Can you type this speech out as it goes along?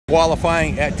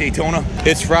Qualifying at Daytona.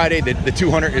 It's Friday, the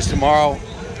 200 is tomorrow.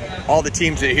 All the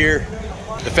teams are here.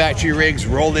 The factory rigs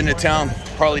rolled into town.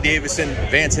 Harley Davidson,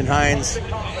 Vance and Hines,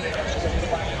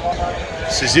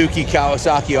 Suzuki,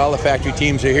 Kawasaki, all the factory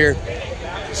teams are here.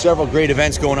 Several great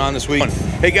events going on this week.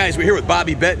 Hey guys, we're here with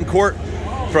Bobby Bettencourt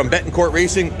from Bettencourt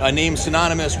Racing, a name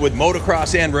synonymous with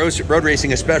motocross and road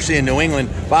racing, especially in New England.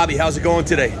 Bobby, how's it going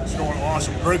today? It's going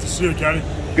awesome. Great to see you, Kenny.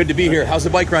 Good to be here. How's the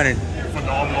bike running?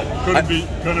 Phenomenal. Couldn't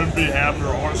be happier,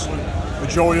 honestly. The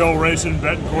Joey O Racing,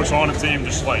 Bettencourt's on the team,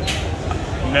 just like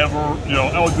never,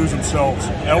 outdoes themselves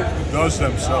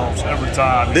every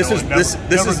time.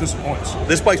 Never disappoints.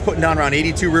 This bike's putting down around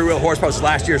 82 rear wheel horsepower. It's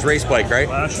last year's race bike, right?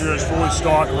 Last year's fully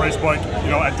stock race bike.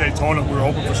 At Daytona, we were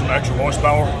hoping for some extra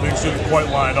horsepower. Things didn't quite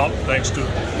line up thanks to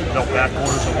back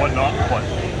orders and whatnot. But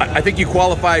I think you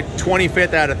qualified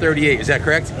 25th out of 38. Is that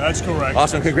correct? That's correct.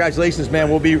 Awesome. Congratulations, man.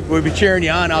 We'll be cheering you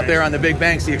on out there on the big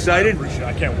banks. You excited?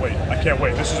 I can't wait. I can't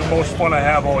wait. This is the most fun I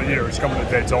have all year. It's coming to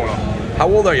Daytona. How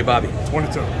old are you, Bobby?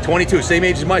 22. 22. Same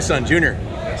age as my son, Junior.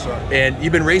 Yes, sir. And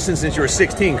you've been racing since you were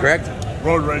 16, correct?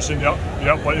 Road racing, yep.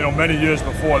 But many years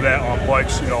before that on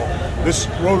bikes, this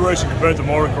road racing compared to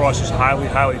motocross is highly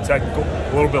technical,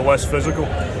 a little bit less physical,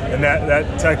 and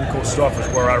that technical stuff is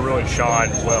where I really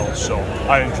shine well. So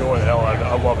I enjoy the hell out of it.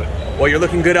 I love it. Well, you're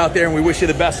looking good out there, and we wish you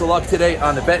the best of luck today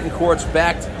on the Bettencourt's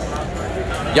backed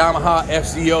Yamaha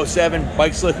FZ07.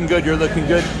 Bike's looking good. You're looking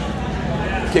good.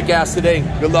 Kick ass today.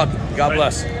 Good luck. God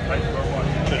bless. Thank you very much.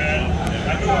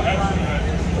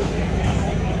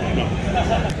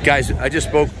 Guys, I just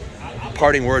spoke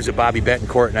parting words of Bobby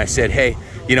Bettencourt, and I said, hey,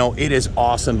 it is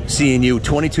awesome seeing you,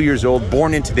 22 years old,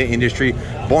 born into the industry,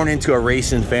 born into a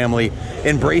racing family.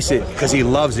 Embrace it because he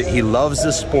loves it. He loves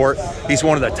the sport. He's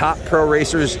one of the top pro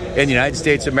racers in the United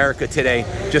States of America today.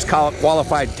 Just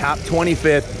qualified top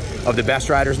 25th of the best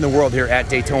riders in the world here at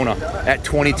Daytona at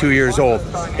 22 years old.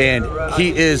 And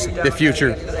he is the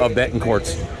future of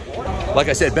Bettencourt's. Like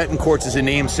I said, Bettencourt's is a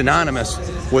name synonymous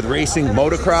with racing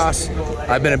motocross.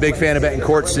 I've been a big fan of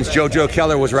Bettencourt since JoJo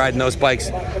Keller was riding those bikes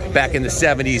back in the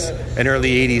 70s and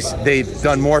early 80s. They've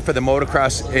done more for the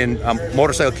motocross and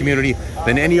motorcycle community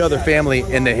than any other family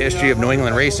in the history of New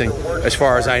England racing, as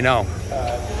far as I know.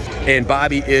 And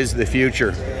Bobby is the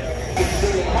future. Look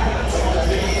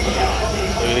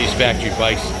at these factory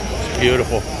bikes. It's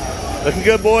beautiful. Looking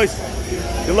good, boys.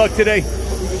 Good luck today.